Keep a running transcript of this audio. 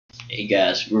Hey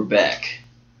guys, we're back.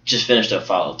 Just finished up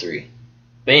Fallout 3.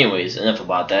 But anyways, enough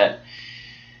about that.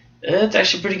 It's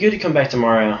actually pretty good to come back to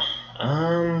Mario.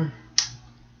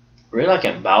 Really like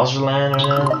in Bowser Land right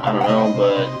now? I don't know,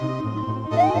 but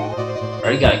I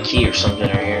already got a key or something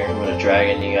right here with a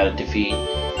dragon you gotta defeat.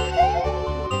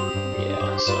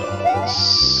 Yeah, so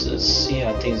let's see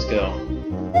how things go.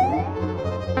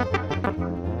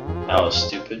 That was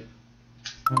stupid.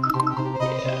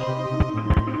 Yeah.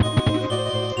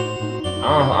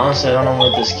 Honestly, I don't know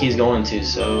what this key's going to,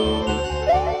 so...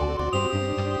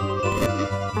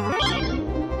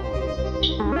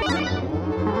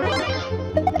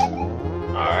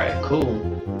 Alright, cool.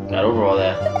 Got over all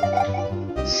that.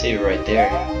 Save it right there.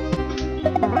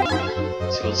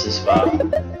 So what's this about?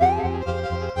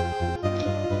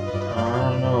 I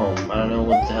don't know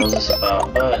what the hell is this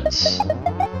about, but...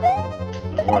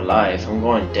 More life. I'm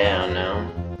going down now.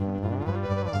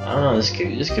 I don't know, this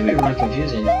could be really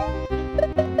confusing.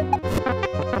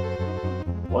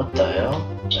 What the hell?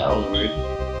 That was weird.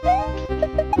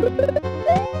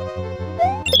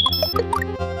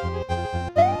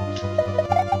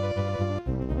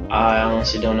 I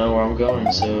honestly don't know where I'm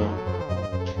going, so...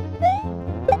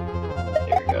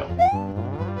 There we go.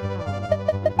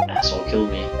 Asshole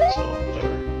killed me, so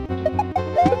whatever.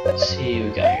 Let's see what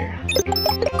we got here.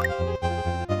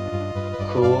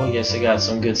 Cool, I guess I got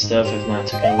some good stuff, if not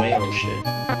taken away. Oh shit.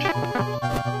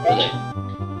 Really?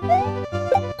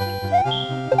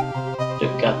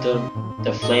 Got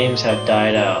the flames have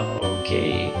died out.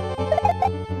 Okay.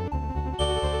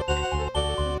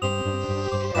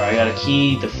 Alright, I got a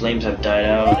key, the flames have died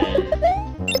out, and I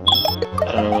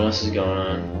don't know what else is going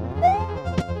on.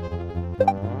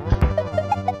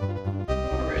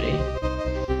 Already?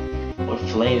 What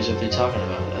flames are they talking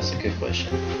about? That's a good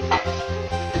question.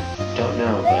 Don't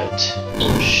know, but...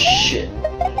 Oh shit.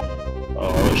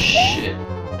 Oh shit.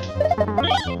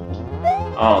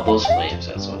 Oh, those flames,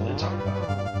 that's what they're talking about.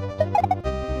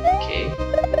 Okay.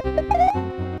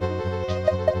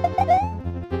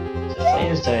 The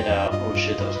flames died out. Oh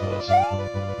shit, that was close.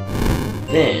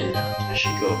 Then, I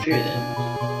should go up here then.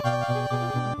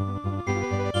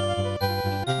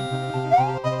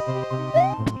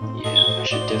 Yeah, I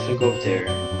should definitely go up there.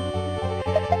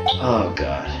 Oh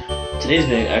god. Today's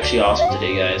been actually awesome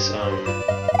today, guys.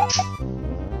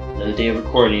 Another day of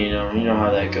recording, you know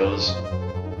how that goes.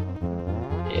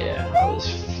 Yeah, all this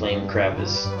flame crap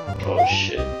is... Oh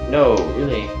shit. No,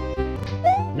 really?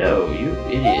 No, you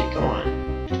idiot, come on.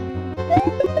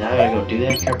 Now I gotta go do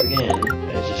that crap again.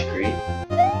 That's just great.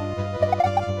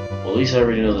 Well, at least I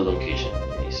already know the location,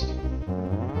 at least.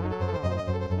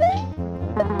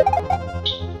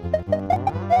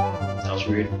 That was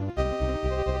weird.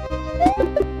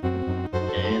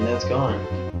 And that's gone.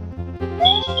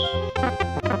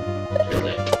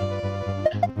 Really?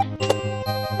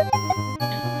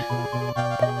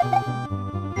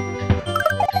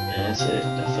 That's it.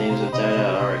 The flames have died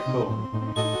out. Alright, cool.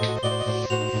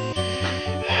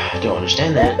 I don't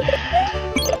understand that,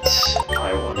 but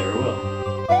I will never will.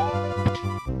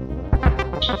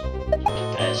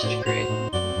 That's just great.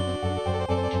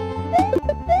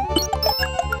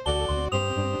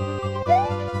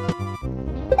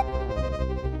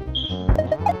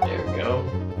 There we go.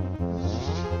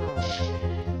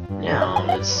 Now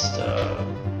let's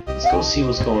go see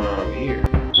what's going on over here.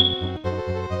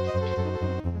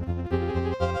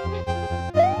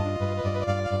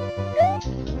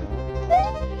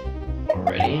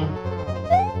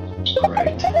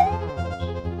 Alright.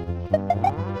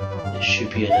 There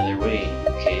should be another way.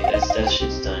 Okay, that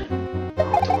shit's done. I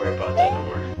don't have to worry about that no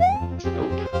more.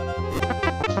 Nope.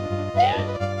 Damn it.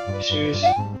 You serious?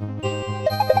 Get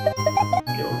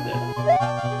over that.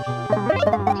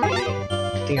 Okay.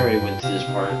 I think I already went through this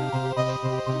part.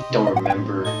 Don't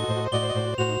remember.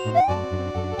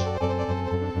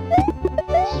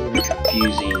 This is really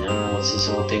confusing. I don't know what's this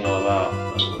whole thing all about.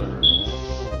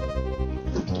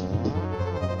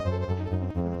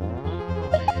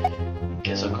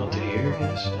 Guess I'll go through here, I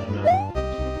guess? I don't know.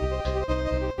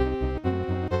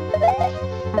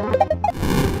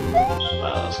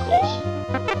 Wow, that was close.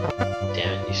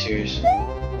 Damn it, you serious?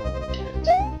 Damn it.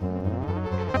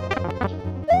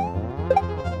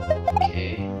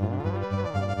 Okay.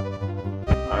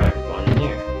 Alright, we're going in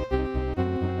here.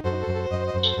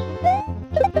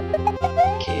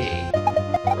 Okay.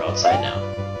 We're outside now.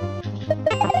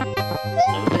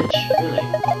 Son of a bitch, really?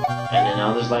 And then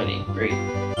now there's lightning. Great.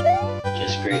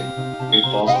 Just great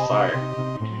balls of fire.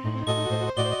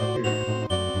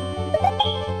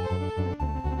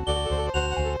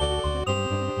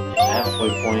 There's a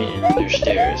halfway point and there's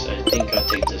stairs. I think I'll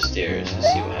take the stairs and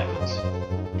see what happens.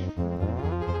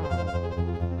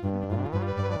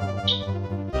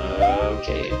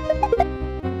 okay.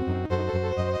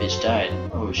 Bitch died.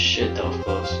 Oh shit, that was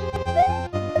close.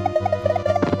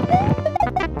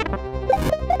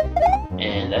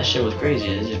 And that shit was crazy.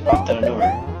 It just popped out of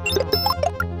nowhere.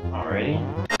 Alrighty.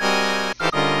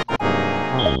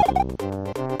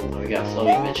 Oh, we got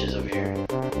floaty bitches over here.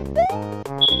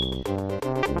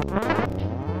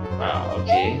 Wow,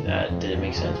 okay. That didn't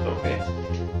make sense, but okay.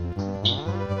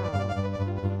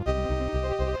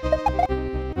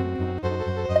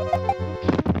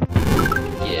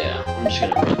 Yeah, I'm just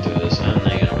gonna run through this. I'm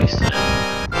not gonna waste time.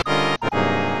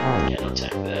 Yeah, no time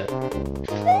for that.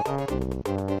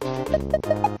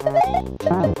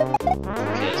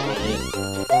 Okay, that's what I need.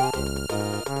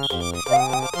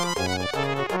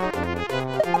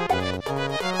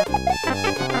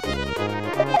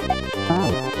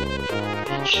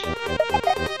 Bitch.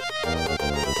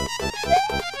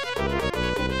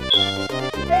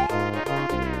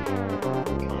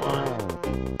 Come on.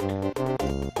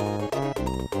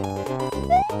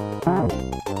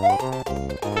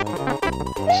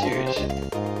 Are you serious?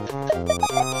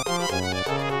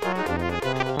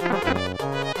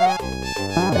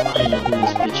 I know who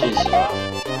this bitch is, so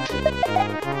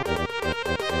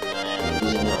I'm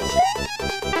losing health.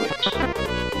 Quick.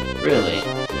 Really?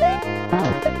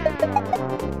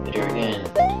 Hit her again.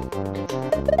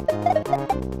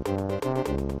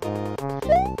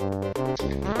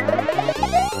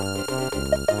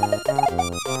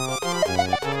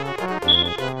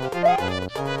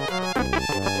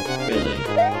 Really?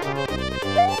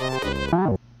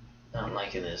 Not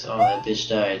liking this. Oh, that bitch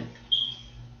died.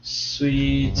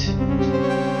 Sweet.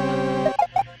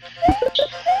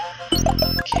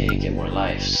 Okay, get more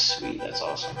life. Sweet, that's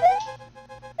awesome.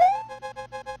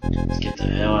 Let's get the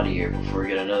hell out of here before we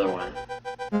get another one.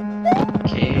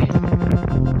 Okay.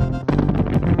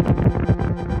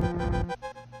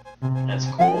 That's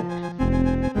cool.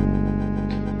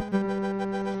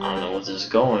 I don't know where this is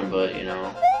going, but you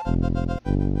know.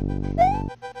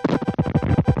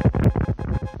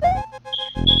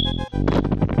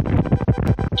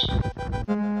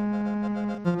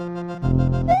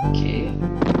 Okay.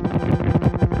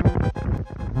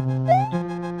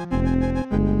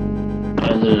 I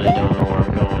literally don't know where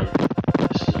I'm going.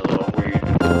 This is a little weird.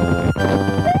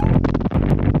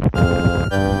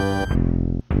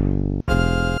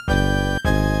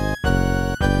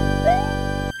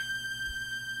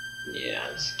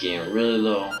 Yeah, it's getting really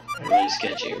low and really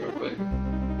sketchy real quick.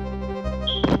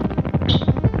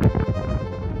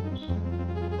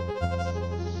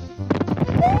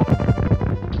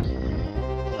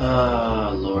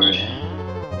 Ah, Lord.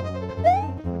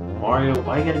 Mario,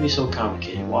 why you gotta be so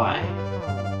complicated? Why?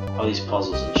 All these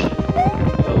puzzles and shit.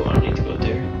 Oh, I don't need to go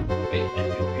there. Wait,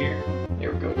 maybe over here.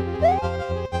 There we go.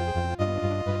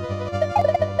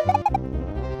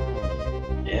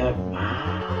 Yep.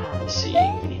 Let's see.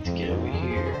 We need to get over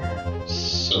here.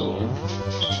 So.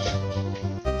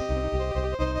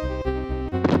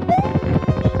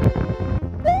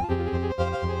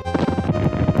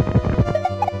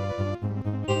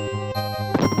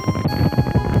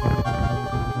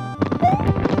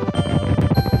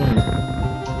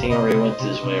 I think I already went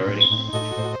this way already.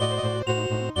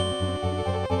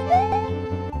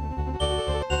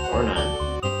 Or not.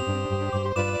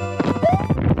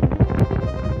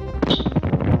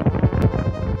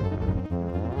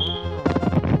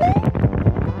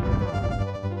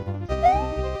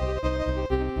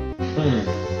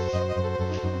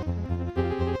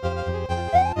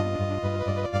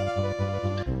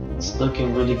 It's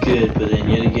looking really good, but then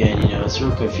yet again, you know, it's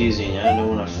real confusing. I don't know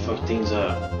when I fuck things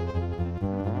up.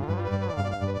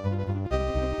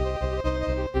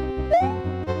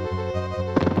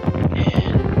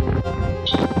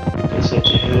 Set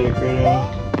your headache right off.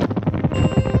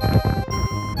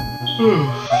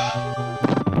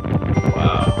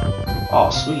 Wow. Oh,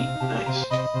 sweet. Nice.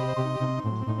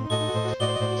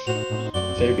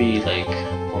 Better be like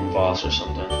one boss or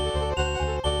something.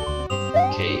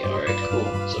 Okay, alright, cool.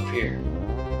 It's up here.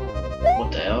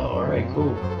 What the hell? Alright,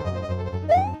 cool.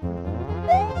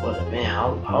 What,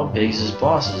 man, how big is this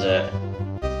boss? Is that?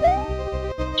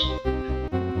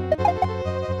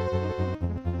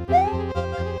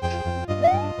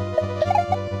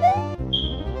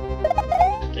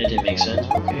 That didn't make sense.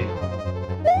 Okay.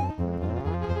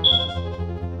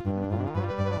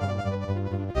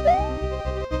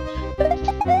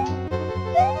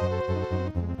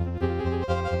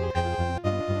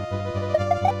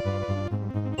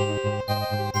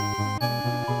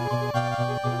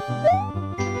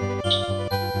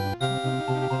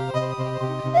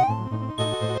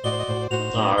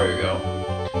 Oh, there we go.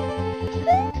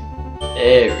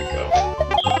 There we go.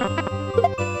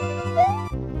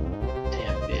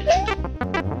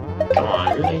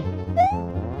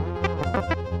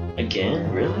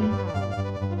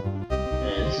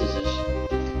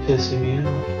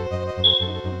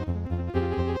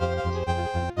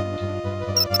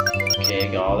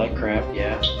 Okay, got all that crap.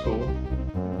 Yeah, cool.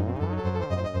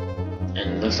 And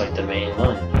it looks like the main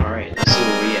one. Alright, let's see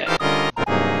where we at.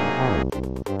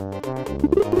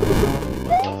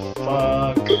 What the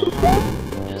fuck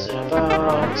is it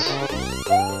about?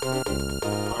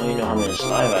 I don't even know how much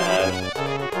life I have.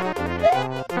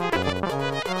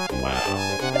 Wow.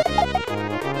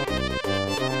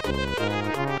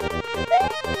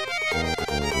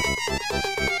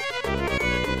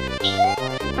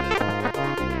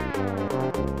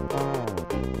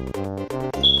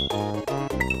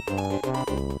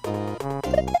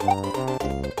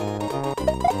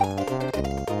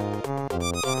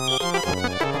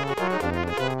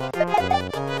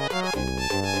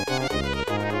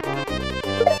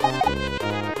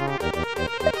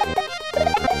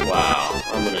 Wow,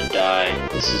 I'm gonna die.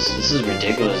 This is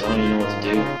ridiculous. I don't even know what to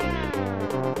do.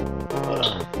 Hold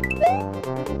on.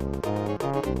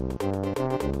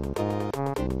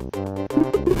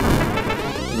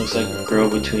 It looks like a girl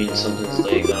between something's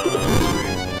legs. I don't know. It's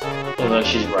weird. It looks like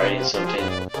she's writing something.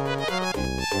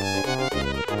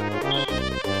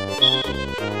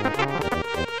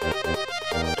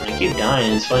 And I keep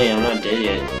dying. It's funny. I'm not dead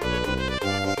yet.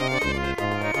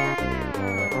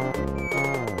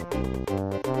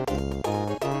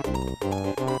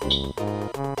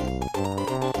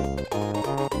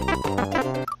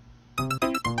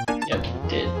 Yep,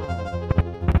 did.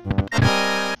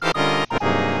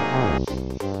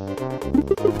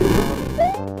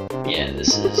 Yeah,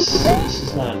 this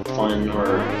is not fun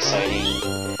or exciting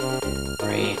or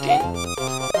anything.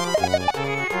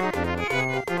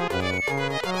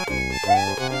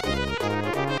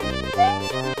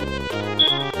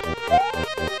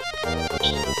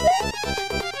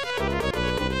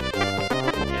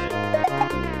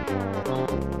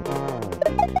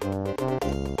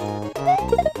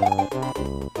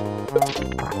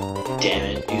 Damn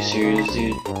it, you serious,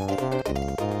 dude?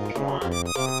 Come on.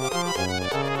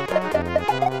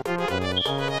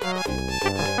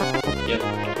 Yep.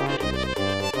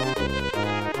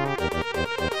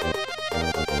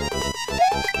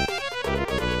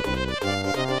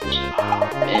 Oh,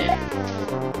 man.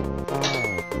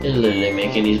 It's literally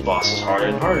making these bosses harder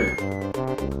and harder.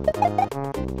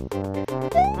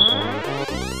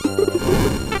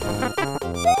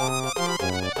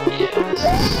 Yeah,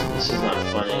 this is not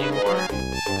fun anymore. I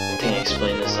think I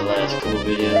explained this the last couple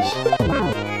videos.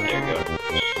 There we go.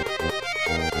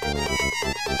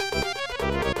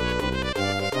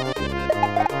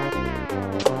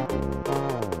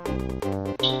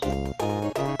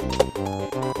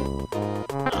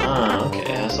 Ah, okay,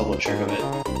 that's the whole trick of it.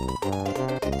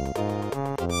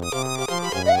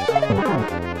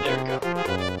 There we go.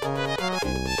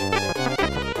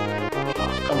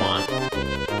 Oh, come on.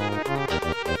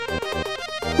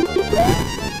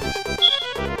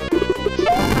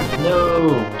 No!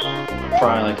 I'm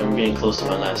crying like I'm getting close to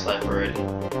my last life already. If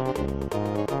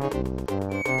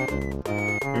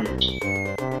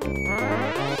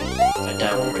I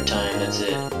die one more time, that's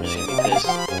it. I'm just gonna be pissed.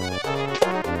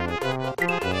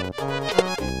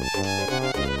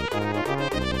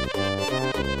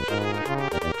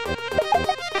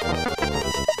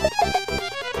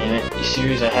 Damn it, you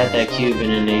serious? I had that cube and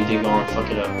then they go and fuck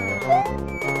it up.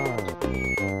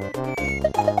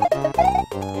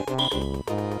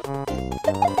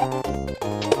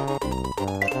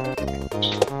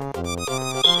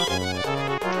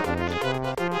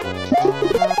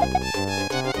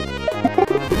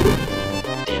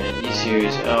 Damn it, you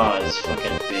serious? Oh, this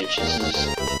fucking bitch. It's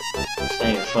not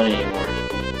even funny anymore.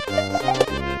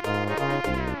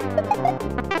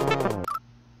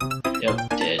 Yep,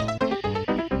 dead.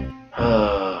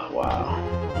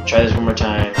 Wow. I'll try this one more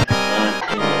time. Not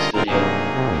in this video.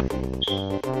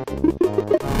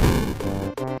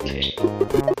 Okay.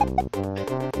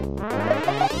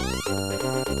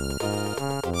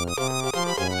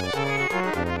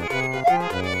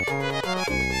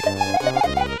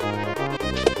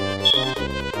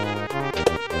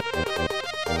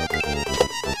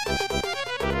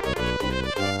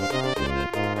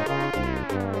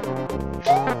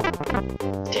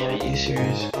 Damn it, you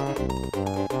serious?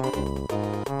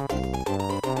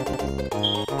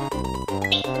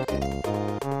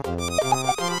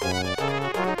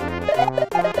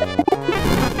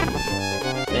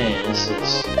 Man, this is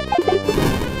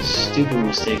stupid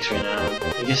mistakes right now.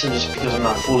 I guess it's just because I'm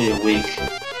not fully awake.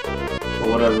 Or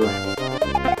whatever.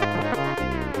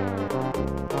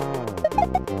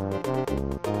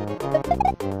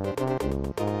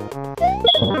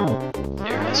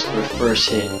 There, that's our first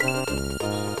hit.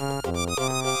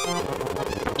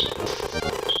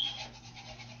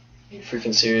 You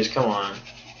freaking serious? Come on.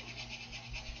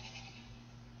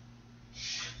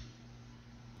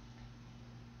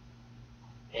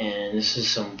 Man, this is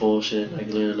some bullshit, like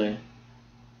literally.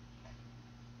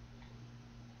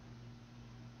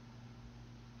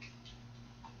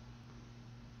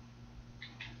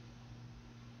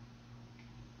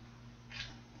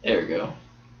 There we go.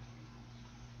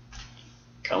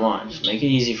 Come on, just make it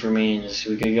easy for me and just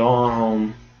we can go on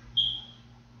home.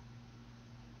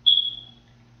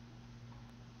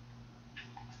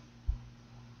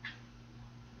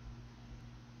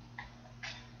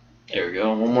 There we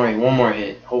go. One more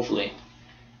hit, hopefully.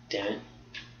 Damn it.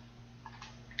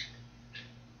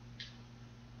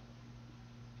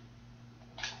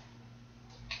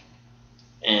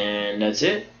 And that's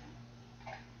it.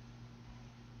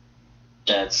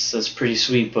 That's pretty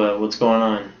sweet, but what's going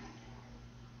on?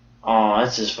 Oh,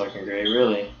 that's just fucking great,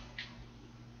 really.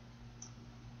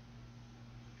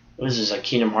 What is this, like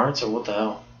Kingdom Hearts or what the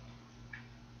hell?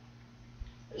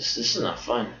 This is not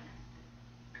fun.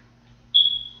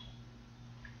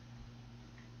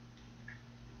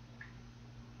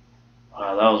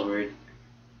 Wow, that was weird.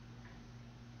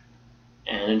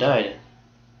 And it died.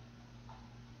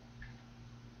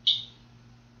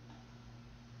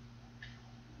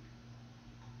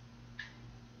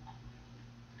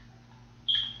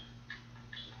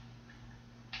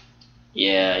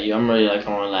 Yeah, I'm really like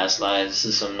on my last life. This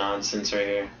is some nonsense right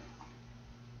here.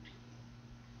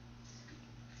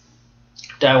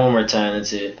 Die one more time,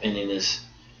 that's it. Ending this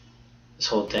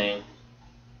whole thing.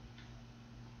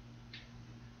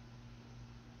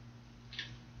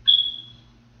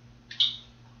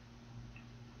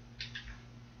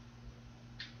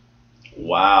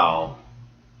 Wow.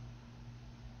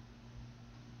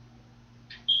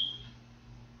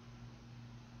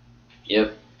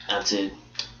 Yep, that's it.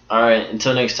 Alright,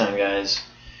 until next time, guys.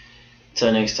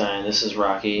 Until next time, this is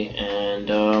Rocky,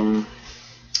 and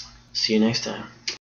see you next time.